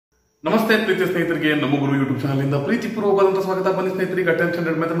ನಮಸ್ತೆ ಪ್ರೀತಿ ಸ್ನೇಹಿತರಿಗೆ ನಮ್ಮ ಗುರು ಯೂಟ್ಯೂಬ್ ಚಾನಲ್ ಇಂದ ಪ್ರೀತಿಪೂರ್ವಕವಾದಂತಹ ಸ್ವಾಗತ. ಬನ್ನಿ ಸ್ನೇಹಿತರಿಗೆ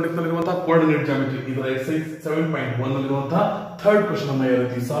ಅಟೆನ್ಷನ್ ಮ್ಯಾಥಮೆಟಿಕ್ಸ್ ನಲ್ಲಿರುವಂತಹ ಕೋಆರ್ಡಿನೇಟ್ ಜಾಮೆಟ್ರಿ ಇದರ ಎಕ್ಸರ್ಸೈಸ್ 7.1 ನಲ್ಲಿರುವಂತಹ ಥರ್ಡ್ ಕ್ವೆಶ್ಚನ್ ಅನ್ನು ಯಾವ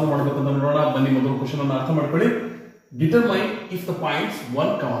ರೀತಿ ಸಾಲ್ವ್ ಮಾಡಬೇಕಂತ ನೋಡೋಣ. ಬನ್ನಿ ಮೊದಲು ಕ್ವೆಶ್ಚನ್ ಅನ್ನು ಅರ್ಥ ಮಾಡ್ಕೊಳ್ಳಿ. Determine if the points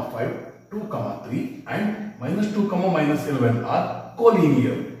 1, 5, 2, 3 and -2, -11 R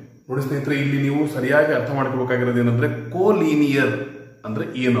ಕೋಲಿನಿಯರ್. ನೋಡಿ ಸ್ನೇಹಿತರೆ, ಇಲ್ಲಿ ನೀವು ಸರಿಯಾಗಿ ಅರ್ಥ ಮಾಡ್ಕೋಬೇಕಾಗಿರೋದು ಏನಂದ್ರೆ ಕೋಲಿನಿಯರ್ ಅಂದ್ರೆ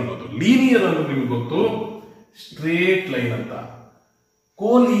ಏನು ಅನ್ನೋದು. ಲೀನಿಯರ್ ಅಂದ್ರೆ ನಿಮ್ಗೆ ಗೊತ್ತು, ಸ್ಟ್ರೇಟ್ ಲೈನ್ ಅಂತ.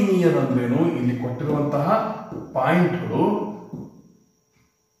 ಕೋಲಿನಿಯರ್ ಅಂದ್ರೇನು, ಇಲ್ಲಿ ಕೊಟ್ಟಿರುವಂತಹ ಪಾಯಿಂಟ್ಗಳು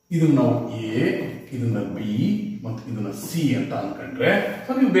ಇದನ್ನ ನಾವು ಎ, ಇದನ್ನ ಬಿ ಮತ್ತು ಇದನ್ನ ಸಿ ಅಂತ ಅನ್ಕೊಂಡ್ರೆ,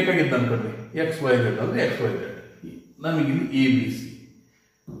 ಸೊ ನೀವು ಬೇಕಾಗಿದ್ದ ಅನ್ಕೊಂಡ್ರಿ ಎಕ್ಸ್ ವೈ ಝೆಡ್ ಅಂದ್ರೆ ಎಕ್ಸ್ ವೈ ಝೆಡ್. ನಮಗಿಲ್ಲಿ ಎ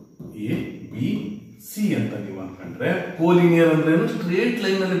ಬಿ ಸಿ ಅಂತ ನೀವು ಅನ್ಕೊಂಡ್ರೆ, ಕೋಲಿನಿಯರ್ ಅಂದ್ರೇನು, ಸ್ಟ್ರೇಟ್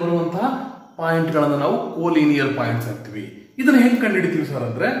ಲೈನ್ ನಲ್ಲಿ ಬರುವಂತಹ ಪಾಯಿಂಟ್ ಗಳನ್ನ ನಾವು ಕೋಲಿನಿಯರ್ ಪಾಯಿಂಟ್ಸ್ ಅಂತೀವಿ. ಇದನ್ನ ಹೆಂಗ್ ಕಂಡುಹಿಡಿತೀವಿ ಸರ್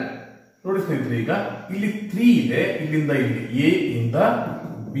ಅಂದ್ರೆ, ನೋಡಿ ಸ್ನೇಹಿತರೆ, ಈಗ ಇಲ್ಲಿ 3 ಇದೆ, ಇಲ್ಲಿಂದ ಇಲ್ಲಿ ಎ ಇಂದ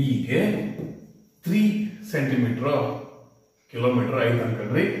ಬಿ ಗೆ 3 ಸೆಂಟಿಮೀಟರ್ ಕಿಲೋಮೀಟರ್ ಆಯ್ತು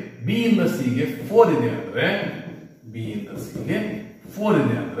ಅನ್ಕೊಂಡ್ರಿ. ಬಿ ಇಂದ ಸಿ ಗೆ 4 ಇದೆ ಅಂದ್ರೆ,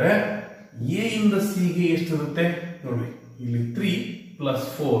 ಎ ಇಂದ ಸಿ ಗೆ ಎಷ್ಟಿರುತ್ತೆ ನೋಡಿ, ಇಲ್ಲಿ 3 +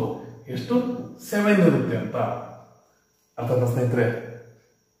 4 ಎಷ್ಟು 7 ಇರುತ್ತೆ ಅಂತ ಅರ್ಥ ಸ್ನೇಹಿತರೆ.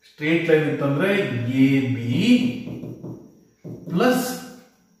 ಸ್ಟ್ರೇಟ್ ಲೈನ್ ಇತ್ತಂದ್ರೆ A B plus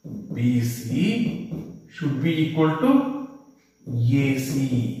BC should be equal to AC.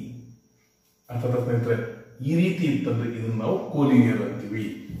 ಅರ್ಥ ಸ್ನೇಹಿತರೆ, ಈ ರೀತಿ ಇತ್ತಂದ್ರೆ ಇದನ್ನ ನಾವು ಕೋಲಿನಿಯರ್ ಅಂತೀವಿ,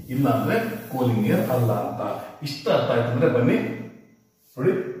 ಇಲ್ಲ ಅಂದ್ರೆ ಕೋಲಿನಿಯರ್ ಅಲ್ಲ ಅಂತ. ಇಷ್ಟ ಅರ್ಥ ಆಯ್ತಂದ್ರೆ ಬನ್ನಿ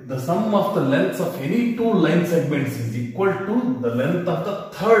ನೋಡಿ, the sum of the lengths of any two line segments is equal to the length of the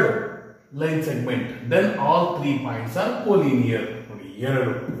third line segment, then all 3 points are collinear. ನೋಡಿ,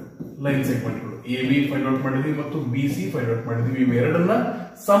 ಎರಡು line ಸೆಗ್ಮೆಂಟ್ಗಳು A B find out ಮಾಡಿದ್ವಿ ಮತ್ತು ಬಿ ಸಿ ಫೈಂಡ್ ಔಟ್ ಮಾಡಿದ್ವಿ. ಇವೆರಡನ್ನ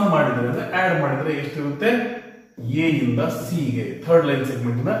some ಮಾಡಿದ್ರೆ ಅಂದ್ರೆ add ಮಾಡಿದ್ರೆ ಎಷ್ಟಿರುತ್ತೆ, A ಇಂದ ಸಿ ಗೆ ಥರ್ಡ್ ಲೈನ್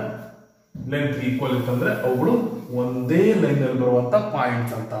ಸೆಗ್ಮೆಂಟ್ ನ ಲೆಂತ್ ಈಕ್ವಲ್ ಇತ್ತಂದ್ರೆ ಅವುಗಳು ಒಂದೇ ಲೈನ್ ಅಲ್ಲಿ ಬರುವಂತ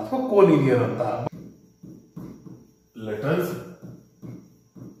ಪಾಯಿಂಟ್ಸ್ ಅಂತ ಅಥವಾ ಕೋಲಿನಿಯರ್ ಅಂತ. ಲೆಟ್ ಅಸ್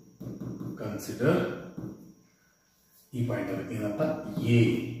ಕನ್ಸಿಡರ್ ಈ ಪಾಯಿಂಟ್ ಅಲ್ಲಿ ಏನಂತ, A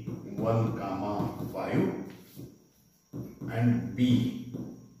 1, 5 and B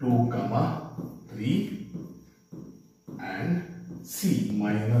 2, 3 and C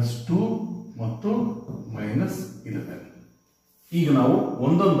 -2 ಮತ್ತು -11. ಈಗ ನಾವು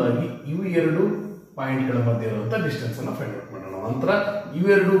ಒಂದೊಂದಾಗಿ ಇವು ಎರಡು ಪಾಯಿಂಟ್ ಗಳ ಮಧ್ಯೆ ಇರುವಂತಹ ಡಿಸ್ಟೆನ್ಸ್ ಅನ್ನು ಫೈಂಡ್ ಔಟ್ ಮಾಡೋಣ. ನಂತರ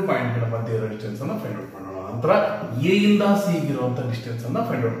ಇವೆರಡು ಪಾಯಿಂಟ್ ಗಳ ಮಧ್ಯೆ ಇರೋ ಡಿಸ್ಟೆನ್ಸ್ ಅನ್ನು ಫೈಂಡ್ ಔಟ್ ಮಾಡೋಣ. ನಂತರ ಎ ಇಂದ ಸಿ ಇರುವಂತಹ ಡಿಸ್ಟೆನ್ಸ್ ಅನ್ನ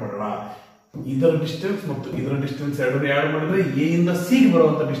ಫೈಂಡ್ ಔಟ್ ಮಾಡೋಣ. ಇದರ ಡಿಸ್ಟೆನ್ಸ್ ಮತ್ತು ಇದರ ಡಿಸ್ಟೆನ್ಸ್ ಎರಡನೇ ಆಡ್ ಮಾಡಿದ್ರೆ ಎ ಇಂದ ಸಿ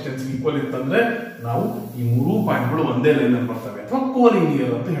ಬರುವಂತ ಡಿಸ್ಟೆನ್ಸ್ ಈಕ್ವಲ್ ಇತ್ತಂದ್ರೆ ನಾವು ಈ ಮೂರು ಪಾಯಿಂಟ್ಗಳು ಒಂದೇ ಲೈನ್ ಅಲ್ಲಿ ಬರ್ತವೆ ಅಥವಾ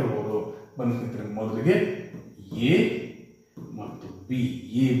ಕೋಲಿನಿಯರ್ ಅಂತ ಹೇಳ್ಬೋದು. ಬನ್ನಿ ಸ್ನೇಹಿತರೆ, ಮೊದಲಿಗೆ ಎ ಮತ್ತು ಬಿ,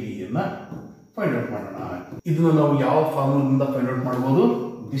 ಎ ಬಿ ಯನ್ನ ಫೈಂಡ್ ಔಟ್ ಮಾಡೋಣ. ಇದನ್ನ ನಾವು ಯಾವ ಫಾರ್ಮುಲಾದಿಂದ ಫೈಂಡ್ ಔಟ್ ಮಾಡಬಹುದು,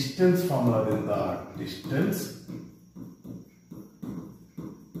 distance ಫಾರ್ಮುಲಾದಿಂದ. Distance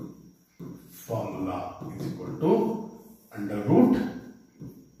formula is equal to under root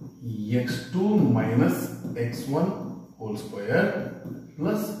x2 minus x1 whole square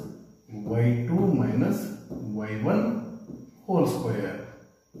plus y2 minus y1 whole square.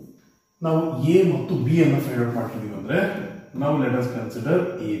 ನಾವು a ಮತ್ತು b ಅನ್ನು ಫೈಂಡ್ ಔಟ್ ಮಾಡ್ತಿದೀವಿ ಅಂದ್ರೆ, ನಾವು ಲೆಟ್ ಅಸ್ ಕನ್ಸಿಡರ್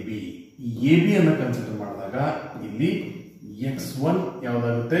ab. ಈ ab ಅನ್ನು ಕನ್ಸಿಡರ್ ಮಾಡಿದಾಗ ಇಲ್ಲಿ x1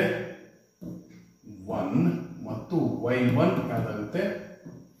 ಯಾವ್ದಾಗುತ್ತೆ 1 ಮತ್ತು y1 ಯಾವ್ದಾಗುತ್ತೆ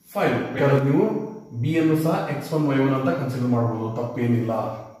 5. ಬೇಕಾದ್ರೆ ನೀವು b ಅನ್ನು ಸಹ x1 y1 ಅಂತ ಕನ್ಸಿಡರ್ ಮಾಡಬಹುದು, ತಪ್ಪೇನಿಲ್ಲ.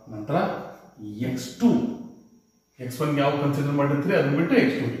 ನಂತರ x1 ಯಾವ ಕನ್ಸಿಡರ್ ಮಾಡಿರ್ತೀರಿ ಅದನ್ನ ಬಿಟ್ಟು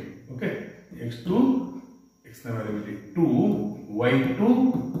x2, ಓಕೆ, x2 x ನ ವ್ಯಾಲ್ಯೂ ಇಲ್ಲಿ 2, y2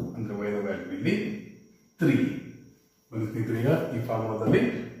 ಅಂದ್ರೆ y ನ ವ್ಯಾಲ್ಯೂ ಇಲ್ಲಿ 3. ಬನ್ನಿ ಸ್ನೇಹಿತರೆ, ಈಗ ಈ ಫಾರ್ಮುಲಾದಲ್ಲಿ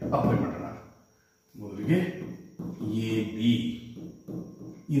ಅಪ್ಲೈ ಮಾಡೋಣ. ಮೊದಲಿಗೆ ಎ ಬಿ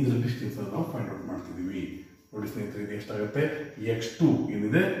ಇದರ ಡಿಸ್ಟೆನ್ಸ್ ಅನ್ನು ನಾವು ಫೈಂಡ್ ಔಟ್ ಮಾಡ್ತಿದೀವಿ. ನೋಡಿ ಸ್ನೇಹಿತರೆ, ಇದು ಎಷ್ಟಾಗುತ್ತೆ, x2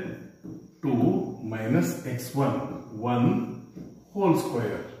 ಏನಿದೆ 2 minus x1 1 whole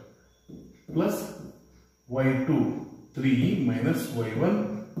square plus y2 3 minus y1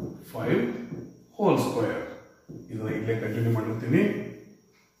 5 whole square. ಇದನ್ನ ಇಲ್ಲೇ ಕಂಟಿನ್ಯೂ ಮಾಡಿರ್ತೀನಿ.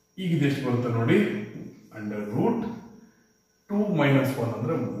 ಈಗ ಇದೆಷ್ಟು ಬರುತ್ತೆ ನೋಡಿ, ಅಂಡರ್ ರೂಟ್ 2 minus 1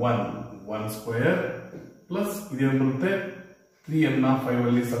 ಅಂದ್ರೆ 1 ಸ್ಕ್ವೇರ್ ಪ್ಲಸ್ ಇದೇನು ಬರುತ್ತೆ, 3 ಅನ್ನ 5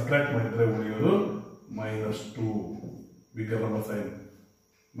 ಅಲ್ಲಿ ಸಬ್ಟ್ರಾಕ್ಟ್ ಮಾಡಿದ್ರೆ ಉಳಿಯೋದು -2. ಬಿಗರ್ ನಂಬರ್ ಸೈನ್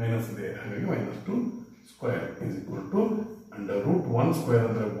ಮೈನಸ್ ಇದೆ, ಹಾಗಾಗಿ -2 square is equal to under root 1 square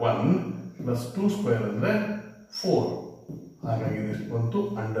ಅಂದ್ರೆ 1 ಪ್ಲಸ್ 2 ಸ್ಕ್ವೇರ್ ಅಂದ್ರೆ 4. ಹಾಗಾಗಿ ಎಷ್ಟು ಬಂತು,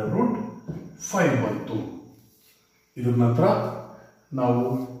 ಅಂಡರ್ ರೂಟ್ 5 ಬಂತು. ಇದ್ರ ನಂತರ ನಾವು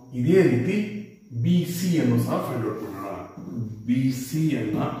ಇದೇ ರೀತಿ ಬಿ ಸಿ ಅನ್ನು ಸಹ ಫೈಂಡ್ ಔಟ್ ಮಾಡೋಣ. ಬಿ ಸಿ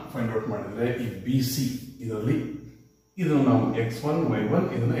ಅನ್ನ ಫೈಂಡ್ ಔಟ್ ಮಾಡಿದ್ರೆ ಈ ಬಿ ಸಿ ಇದರಲ್ಲಿ ಇದನ್ನು ನಾವು x1 y1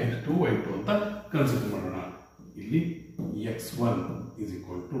 ಇದನ್ನ x2 y2 ಅಂತ ಕನ್ಸಿಡರ್ ಮಾಡೋಣ. ಇಲ್ಲಿ x1 is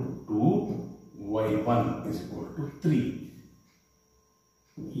equal to 2, y1 is equal to 3,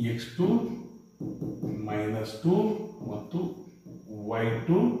 x2 minus 2 ಮತ್ತು y2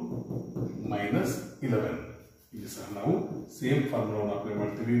 minus 11. ಇಲ್ಲಿ ಸಹ ನಾವು ಸೇಮ್ ಫಾರ್ಮುಲಾವನ್ನು ಅಪ್ಲೈ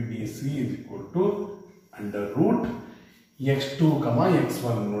ಮಾಡ್ತೀವಿ. bc is equal to under root x2,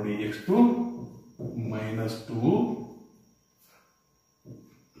 x1 ನೋಡಿ x2 minus 2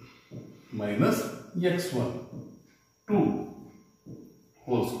 minus x1 2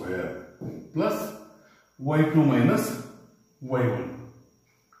 whole square plus y2 minus y1.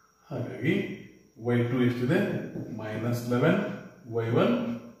 ಹಾಗಾಗಿ y2 ಎಷ್ಟಿದೆ minus 11, y1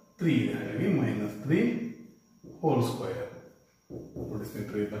 3 ಇದೆ, ಹಾಗಾಗಿ minus 3 whole square. ನೋಡಿ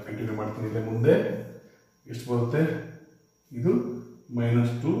ಸ್ನೇಹಿತರೆ, ಇದನ್ನ ಕಂಟಿನ್ಯೂ ಮಾಡ್ತೀನಿ. ಇಲ್ಲೇ ಮುಂದೆ ಎಷ್ಟು ಬರುತ್ತೆ? ಇದು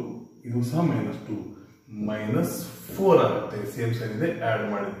 -2, ಇದು ಸಹ -2, -4 ಆಗುತ್ತೆ. ಸೇಮ್ ಸೈನ್ ಇದೆ, ಆಡ್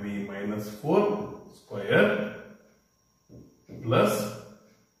ಮಾಡಿದ್ವಿ. -4 ಸ್ಕ್ವೇರ್ ಪ್ಲಸ್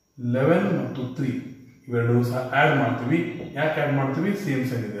 11 ಮತ್ತು 3 ಇವೆರಡೂ ಸಹ ಆಡ್ ಮಾಡ್ತೀವಿ. ಯಾಕೆ ಆಡ್ ಮಾಡ್ತೀವಿ? ಸೇಮ್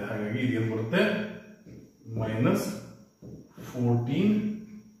ಸೈನ್ ಇದೆ, ಹಾಗಾಗಿ ಇದೇನು ಬರುತ್ತೆ? -14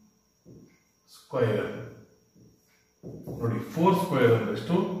 ಸ್ಕ್ವೇರ್. ನೋಡಿ 4 ಸ್ಕ್ವೇರ್ ಅಂದ್ರೆ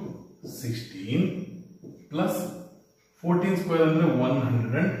ಎಷ್ಟು? 16 ಪ್ಲಸ್ 14 ಸ್ಕ್ವೇರ್ ಅಂದ್ರೆ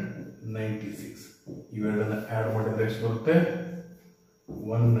 196. ಇವೆರಡನ್ನ ಆಡ್ ಮಾಡಿದ್ರೆ ಎಷ್ಟು ಬರುತ್ತೆ?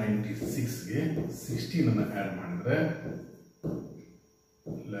 196ಗೆ 16 ಅನ್ನ ಆಡ್ ಮಾಡಿದ್ರೆ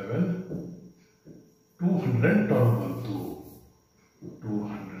 11 212 ಬಂತು.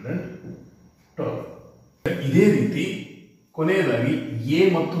 212. ಇದೇ ರೀತಿ ಕೊನೆಯದಾಗಿ ಎ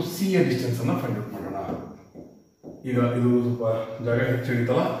ಮತ್ತು ಸಿ ಯ ಡಿಸ್ಟೆನ್ಸ್ ಅನ್ನ ಫೈಂಡ್ ಔಟ್ ಮಾಡೋಣ. ಈಗ ಇದು ಸ್ವಲ್ಪ ಜಾಗ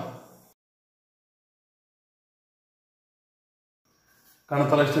ಹೆಚ್ಚಿಡಿತಲ್ಲ,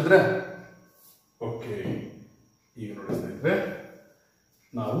 ಕಾಣುತ್ತಲ್ಲ ಎಷ್ಟಿದ್ರೆ? ಓಕೆ, ಈಗ ನೋಡಿ ಸ್ನೇಹಿತರೆ,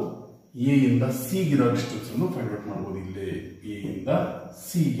 ನಾವು ಎ ಇಂದ ಸಿ ಗಿರೋ ಡಿಸ್ಟೆನ್ಸ್ ಅನ್ನು ಫೈಂಡ್ ಔಟ್ ಮಾಡಬಹುದು. ಇಲ್ಲಿ ಎ ಇಂದ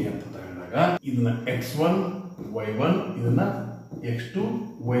ಸಿ ಗೆ ಅಂತ ತಗೊಂಡಾಗ ಇದನ್ನ x1 y1 ಇದನ್ನ x2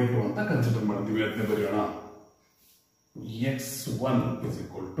 y2 ಅಂತ ಕನ್ಸಿಡರ್ ಮಾಡ್ತೀವಿ. ಅದನ್ನೇ ಬರೆಯೋಣ. x1 is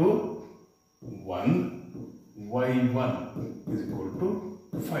equal to 1, y1 is equal to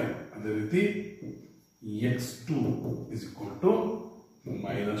 5. ಅದೇ ರೀತಿ x2 is equal to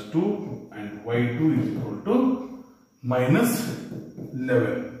 -2 and y2 is equal to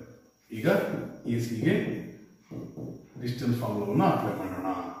 -11. ಈಗ ಈ ಸಿಗೆ ಡಿಸ್ಟೆನ್ಸ್ ಫಾರ್ಮುಲಾವನ್ನು ಅಪ್ಲೈ ಮಾಡೋಣ.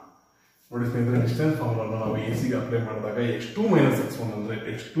 ನೋಡಿ ಸ್ನೇಹಿತರೆ, ಡಿಸ್ಟೆನ್ಸ್ ಫಾರ್ಮುಲಾವನ್ನು ನಾವು ಎ ಸಿಗೆ ಅಪ್ಲೈ ಮಾಡಿದಾಗ x2 - x1 ಅಂದ್ರೆ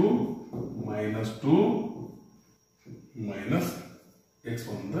x2 -2 minus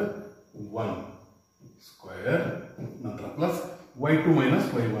x1 ಅಂದ್ರೆ 1 ಸ್ಕ್ವೇರ್, ನಂತರ ಪ್ಲಸ್ y2 minus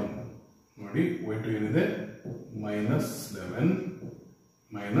y1. ನೋಡಿ y2 ಏನಿದೆ? -11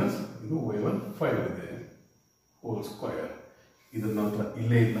 ಮೈನಸ್ ಇದು y1 5 ಇದೆ ಹೋಲ್ ಸ್ಕ್ವೇರ್. ಇದನ್ನ ನಂತರ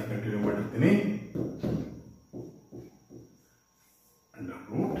ಇಲ್ಲೇ ಇದನ್ನ ಕಂಟಿನ್ಯೂ ಮಾಡಿರ್ತೀನಿ. ಅಂಡರ್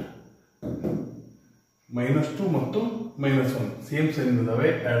ರೂಟ್ -2 ಮತ್ತು -1 ಸೇಮ್ ಸೈನ್ ಇದಾವೆ,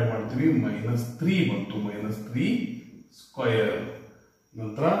 ಆಡ್ ಮಾಡ್ತೀವಿ. -3 ಬಂತು, -3 ಸ್ಕ್ವೇರ್.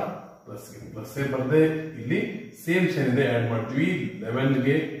 ನಂತರ ಪ್ಲಸ್ ಬರದೆ ಇಲ್ಲಿ ಸೇಮ್ ಸೈನ್ ಇದೆ, ಆಡ್ ಮಾಡ್ತೀವಿ.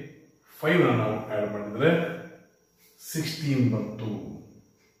 11ಗೆ 5 ನಾವು ಆಡ್ ಮಾಡಿದ್ರೆ 16 ಬಂತು.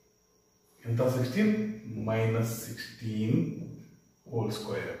 ಎಂತ 16? -16 ಹೋಲ್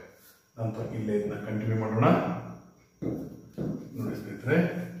ಸ್ಕ್ವೇರ್. ನಂತರ ಇಲ್ಲೇ ಇದನ್ನ ಕಂಟಿನ್ಯೂ ಮಾಡೋಣ. ನೋಡಿ ಸ್ನೇಹಿತರೆ,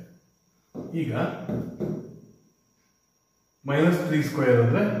 ಈಗ -3 ಸ್ಕ್ವೇರ್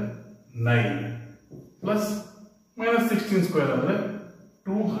ಅಂದ್ರೆ 9 ಪ್ಲಸ್ -16 ಸ್ಕ್ವೇರ್ ಅಂದ್ರೆ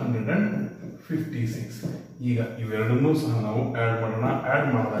 256. ಈಗ ಇವೆರಡನ್ನೂ ಸಹ ನಾವು ಆಡ್ ಮಾಡೋಣ. ಆಡ್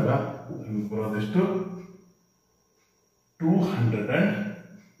ಮಾಡಿದಾಗ ನಿಮ್ಗೆ ಬರೋದೆಷ್ಟು?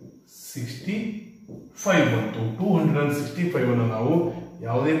 265 ಬಂತು. 265 ಅನ್ನು ನಾವು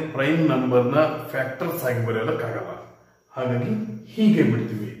ಯಾವುದೇ ಪ್ರೈಮ್ ನಂಬರ್ನ ಫ್ಯಾಕ್ಟರ್ಸ್ ಆಗಿ ಬರೆಯೋದಕ್ಕಾಗಲ್ಲ, ಹಾಗಾಗಿ ಹೀಗೆ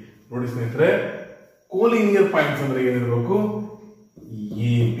ಬಿಡ್ತೀವಿ. ನೋಡಿ ಸ್ನೇಹಿತರೆ, ಕೋಲಿನಿಯರ್ ಪಾಯಿಂಟ್ಸ್ ಅಂದ್ರೆ ಏನಿರಬೇಕು?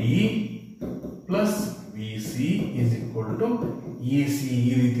 A B plus B C is equal to A C.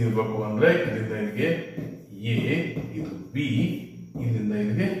 ಈ ರೀತಿ ಇರಬೇಕು. ಅಂದ್ರೆ ಇಲ್ಲಿಂದ ಇಲ್ಲಿಗೆ ಎ, ಇದು ಬಿ, ಇಲ್ಲಿಂದ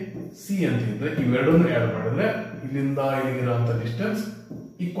ಇಲ್ಲಿಗೆ ಸಿ ಅಂತ ಇದ್ರೆ ಇವೆರಡನ್ನು ಆಡ್ ಮಾಡಿದ್ರೆ ಇಲ್ಲಿಂದ ಇಲ್ಲಿಗಿರುವಂತ ಡಿಸ್ಟೆನ್ಸ್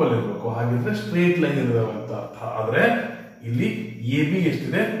ಈಕ್ವಲ್ ಇರಬೇಕು. ಹಾಗಿದ್ರೆ ಸ್ಟ್ರೇಟ್ ಲೈನ್ ಇದಾವೆ ಅಂತ ಅರ್ಥ. ಆದ್ರೆ ಇಲ್ಲಿ ಎ ಬಿ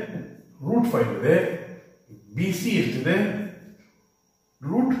ಎಷ್ಟಿದೆ? √5 ಇದೆ. ಬಿ ಸಿ ಎಷ್ಟಿದೆ?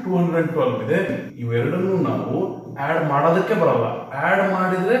 √212 ಇದೆ. ಇವೆರಡನ್ನು ನಾವು ಆಡ್ ಮಾಡೋದಕ್ಕೆ ಬರಲ್ಲ. ಆಡ್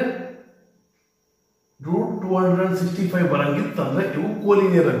ಮಾಡಿದ್ರೆ √265 ಬರಂಗಿತ್ತಂದ್ರೆ ಇವು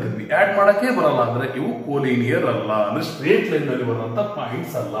ಕೋಲಿನಿಯರ್ ಅಂತಿದ್ವಿ. ಆಡ್ ಮಾಡಕ್ಕೆ ಬರಲ್ಲ ಅಂದ್ರೆ ಇವು ಕೋಲಿನಿಯರ್ ಅಲ್ಲ, ಅಂದ್ರೆ ಸ್ಟ್ರೇಟ್ ಲೈನ್ ನಲ್ಲಿ ಬರುವಂತ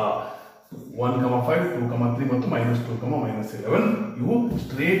ಪಾಯಿಂಟ್ಸ್ ಅಲ್ಲ. 1,5, 2,3 ಮತ್ತು -2, -11 ಇವು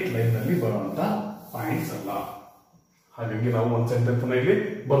ಸ್ಟ್ರೇಟ್ ಲೈನ್ ನಲ್ಲಿ ಬರುವಂತ ಪಾಯಿಂಟ್ಸ್ ಅಲ್ಲ. ಹಾಗಾಗಿ ನಾವು ಒಂದು ಸೆಂಟೆನ್ಸ್ ಅನ್ನ ಇಲ್ಲಿ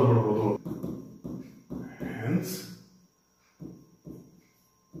ಬರ್ಬಿಡ್ಬೋದು. Hence,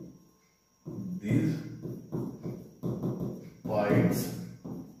 these points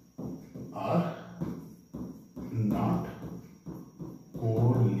are not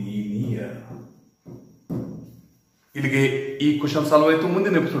collinear. ಇಲ್ಲಿಗೆ ಈ ಕ್ವಶನ್ ಸಾಲ್ವ್ ಆಯಿತು.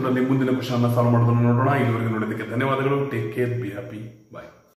 ಮುಂದಿನ ಎಪಿಸೋಡ್ ಅಲ್ಲಿ ಮುಂದಿನ ಕ್ವಶನ್ ಸಾಲ್ವ್ ಮಾಡೋದನ್ನು ನೋಡೋಣ. ಇಲ್ಲಿವರೆಗೆ ನೋಡೋದಕ್ಕೆ ಧನ್ಯವಾದಗಳು. Take care, be happy, bye.